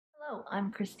Hello,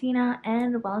 I'm Christina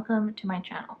and welcome to my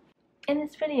channel. In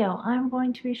this video, I'm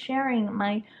going to be sharing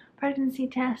my pregnancy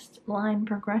test line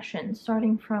progression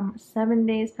starting from 7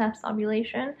 days past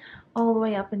ovulation all the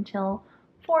way up until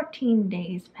 14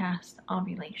 days past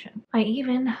ovulation. I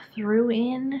even threw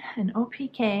in an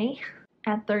OPK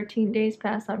at 13 days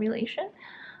past ovulation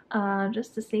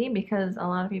just to see, because a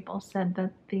lot of people said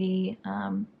that the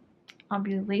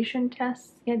ovulation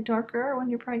tests get darker when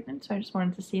you're pregnant, so I just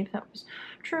wanted to see if that was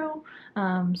true.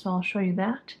 So I'll show you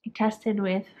that. I tested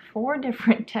with 4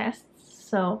 different tests.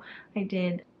 So I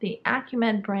did the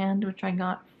AccuMed brand, which I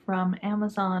got from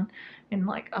Amazon in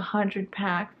like a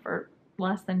 100-pack for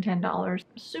less than $10.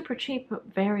 Super cheap, but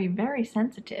very, very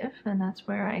sensitive, and that's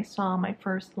where I saw my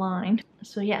first line.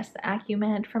 So yes, the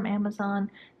AccuMed from Amazon,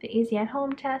 the Easy at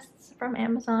Home tests from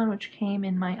Amazon, which came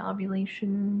in my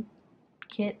ovulation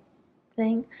kit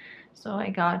thing. So I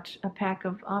got a pack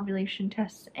of ovulation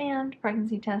tests and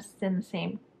pregnancy tests in the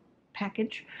same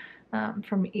package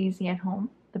from Easy at Home,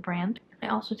 the brand. I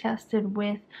also tested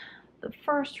with the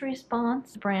First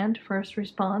Response brand, First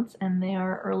Response, and they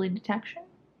are early detection,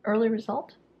 early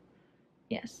result.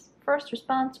 Yes, First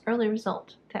Response, early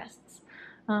result tests,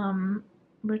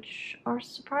 which are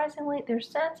surprisingly, they're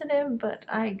sensitive, but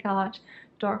I got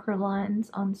darker lines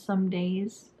on some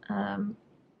days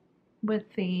with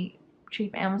the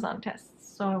cheap Amazon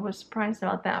tests, so I was surprised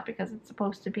about that because it's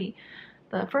supposed to be,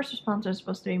 the First Response are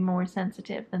supposed to be more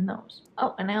sensitive than those.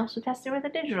 Oh, and I also tested with a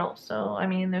digital, so I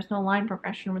mean there's no line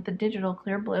progression with the digital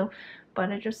clear blue, but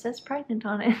it just says pregnant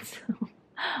on it, so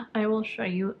I will show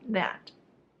you that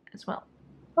as well.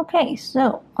 Okay,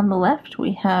 so on the left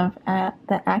we have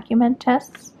the AccuMed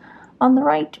tests, on the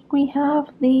right we have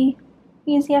the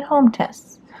Easy at Home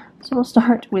tests. So we'll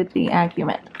start with the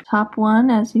AccuMed. Top one,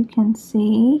 as you can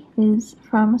see, is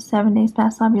from 7 days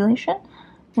past ovulation,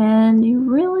 and you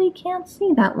really can't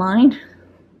see that line,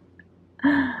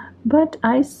 but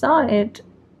I saw it.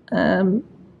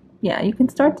 Yeah, you can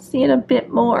start to see it a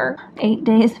bit more. 8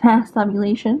 days past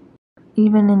ovulation,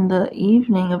 even in the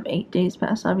evening of 8 days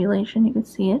past ovulation, you could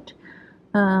see it.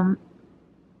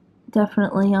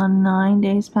 Definitely on 9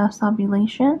 days past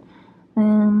ovulation.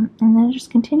 And then it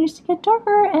just continues to get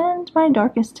darker, and my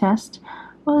darkest test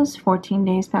was 14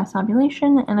 days past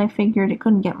ovulation, and I figured it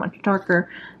couldn't get much darker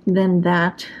than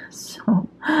that, so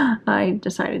I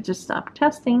decided to stop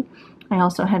testing. I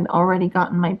also had already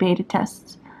gotten my beta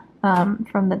tests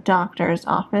from the doctor's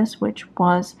office, which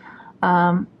was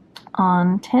on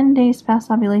 10 days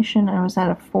past ovulation I was at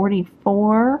a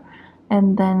 44,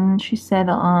 and then she said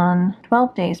on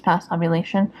 12 days past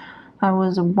ovulation I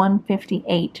was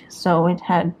 158, so it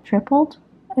had tripled,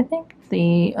 I think.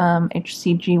 The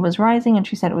HCG was rising, and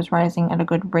she said it was rising at a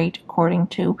good rate according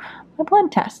to my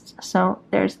blood tests. So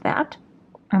there's that.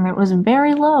 And it was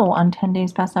very low on 10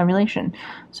 days past ovulation.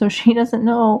 So she doesn't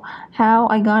know how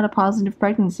I got a positive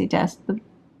pregnancy test the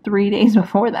 3 days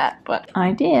before that, but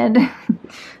I did.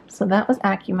 So that was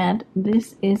AccuMed.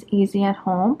 This is Easy at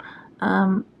Home.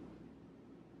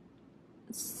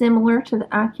 Similar to the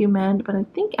AccuMed, but I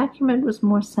think AccuMed was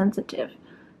more sensitive.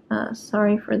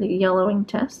 Sorry for the yellowing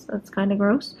test, that's kind of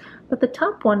gross. But the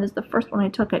top one is the first one I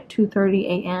took at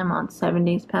 2:30 a.m. on 7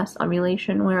 days past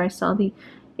ovulation, where I saw the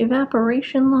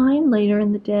evaporation line later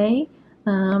in the day.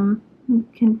 You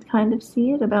can kind of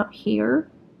see it about here.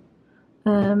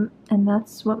 And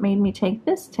that's what made me take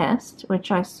this test,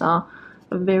 which I saw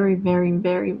a very, very,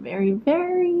 very, very,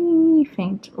 very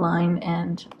faint line,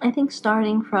 and I think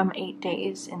starting from 8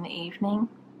 days in the evening,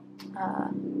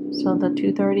 so the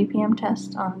 2:30 p.m.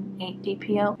 test on 8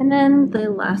 DPO, and then the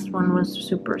last one was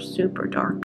super, super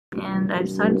dark, and I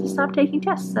decided to stop taking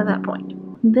tests at that point.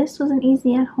 This was an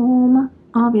Easy at Home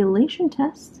ovulation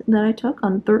test that I took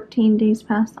on 13 days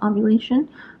past ovulation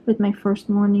with my first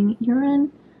morning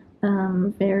urine.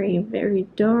 Very, very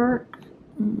dark.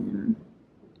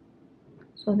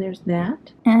 So there's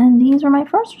that. And these were my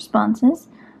first responses.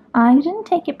 I didn't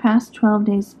take it past 12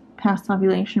 days past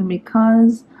ovulation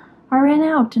because I ran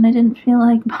out and I didn't feel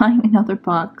like buying another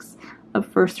box of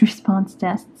first response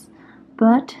tests.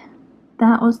 But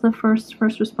that was the first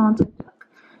response I took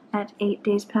at 8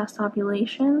 days past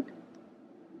ovulation.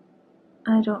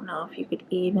 I don't know if you could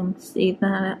even see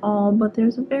that at all, but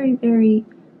there's a very, very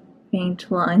faint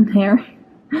line there.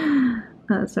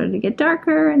 It started to get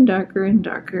darker and darker and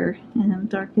darker, and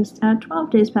darkest at 12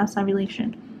 days past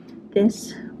ovulation.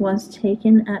 This was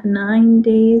taken at 9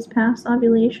 days past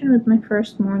ovulation with my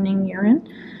first morning urine,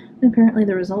 and apparently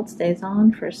the result stays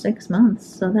on for 6 months,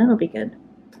 so that'll be good.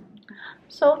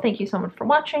 So thank you so much for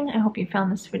watching. I hope you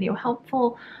found this video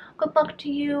helpful. good luck to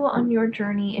you on your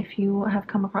journey if you have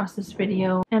come across this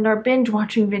video and are binge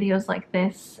watching videos like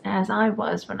this, as I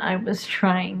was when I was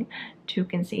trying to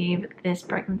conceive this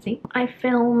pregnancy. I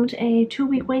filmed a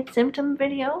 2-week wait symptom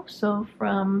video, so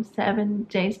from 7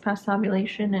 days past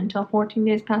ovulation until 14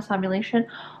 days past ovulation,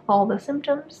 all the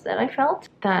symptoms that I felt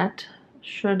that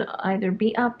should either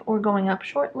be up or going up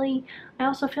shortly. I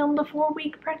also filmed a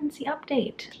 4-week pregnancy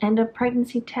update and a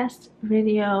pregnancy test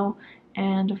video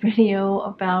and a video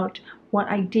about what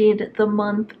I did the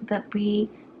month that we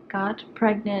got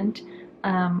pregnant,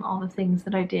 all the things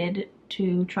that I did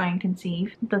to try and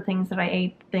conceive, the things that I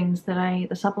ate, the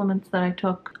supplements that I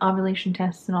took, ovulation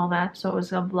tests and all that. So it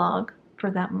was a vlog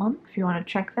for that month if you want to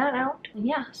check that out.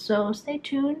 Yeah, so stay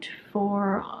tuned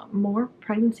for more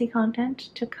pregnancy content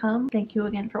to come. Thank you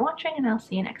again for watching, and I'll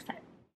see you next time.